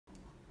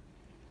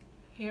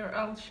Here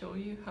I'll show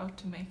you how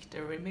to make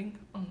the ribbing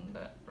on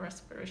the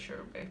Raspberry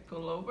Sherbet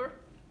Pullover.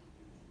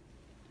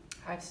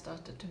 I've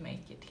started to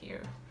make it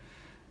here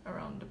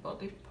around the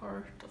body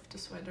part of the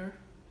sweater.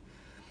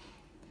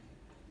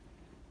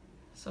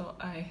 So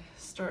I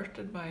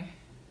started by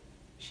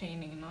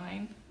chaining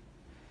 9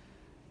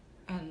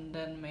 and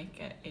then make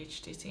a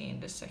HTC in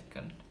the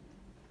second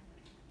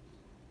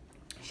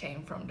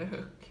chain from the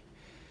hook.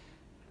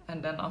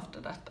 And then after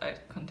that I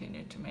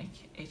continued to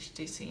make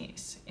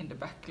HTCs in the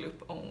back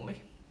loop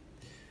only.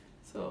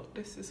 So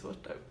this is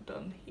what I've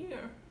done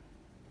here,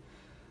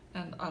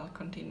 and I'll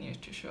continue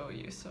to show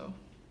you. So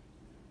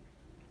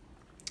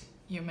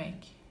you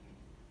make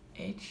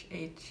 8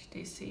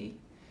 HTC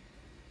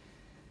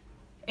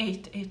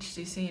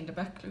in the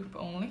back loop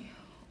only,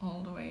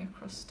 all the way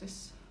across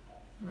this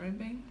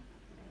ribbing.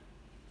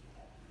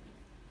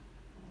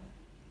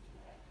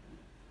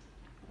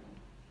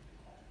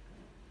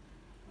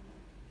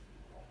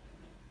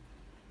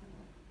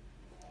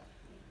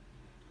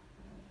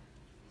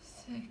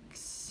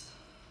 Six,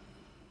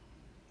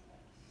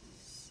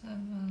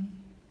 7,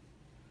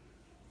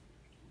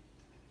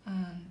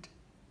 and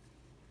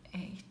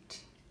 8,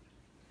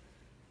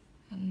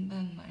 and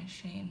then I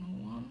chain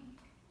 1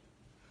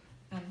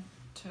 and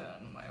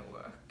turn my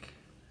work.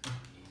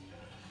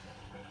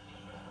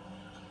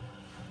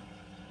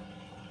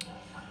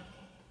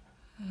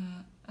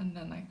 And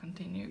then I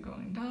continue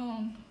going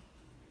down,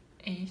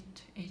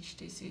 8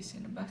 HTCs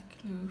in the back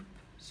loop,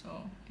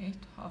 so 8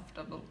 half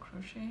double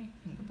crochet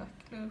in the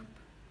back loop.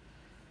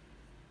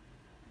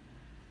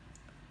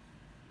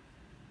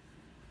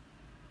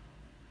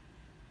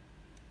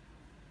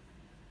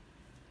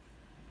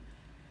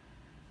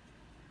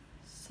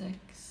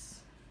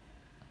 Six,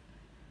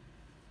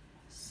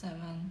 7,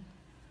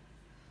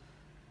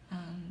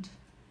 and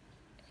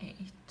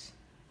 8.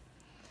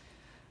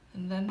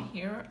 And then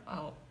here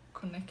I'll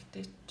connect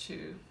it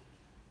to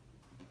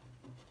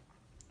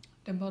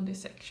the body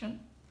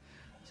section.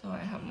 So I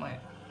have my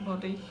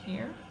body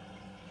here,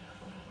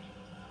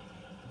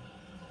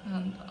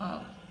 and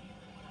I'll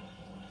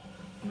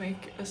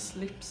make a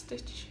slip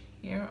stitch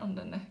here on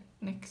the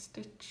neck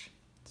stitch.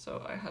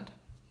 So I had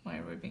my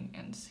ribbing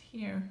ends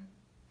here,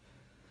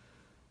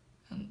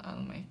 and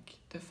I'll make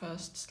the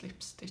first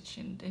slip stitch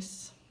in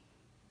this.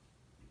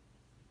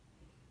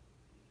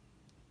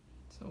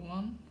 So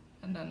 1,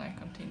 and then I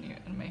continue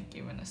and make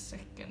even a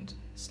second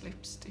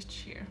slip stitch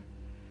here,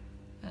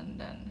 and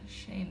then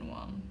chain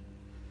 1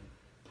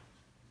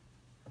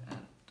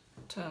 and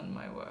turn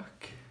my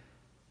work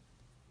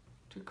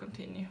to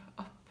continue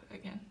up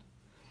again.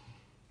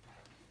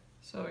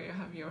 So you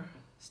have your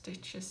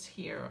stitches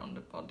here on the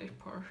body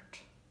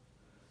part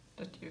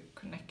that you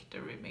connect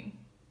the ribbing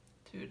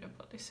to the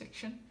body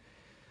section,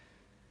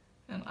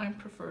 and I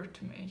prefer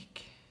to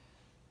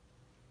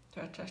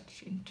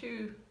attach in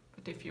 2,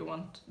 but if you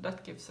want,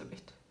 that gives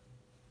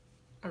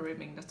a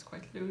ribbing that's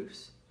quite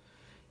loose,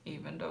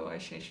 even though I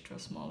changed to a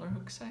smaller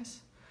hook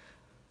size.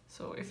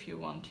 So if you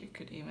want, you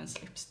could even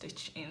slip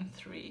stitch in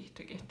 3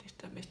 to get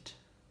it a bit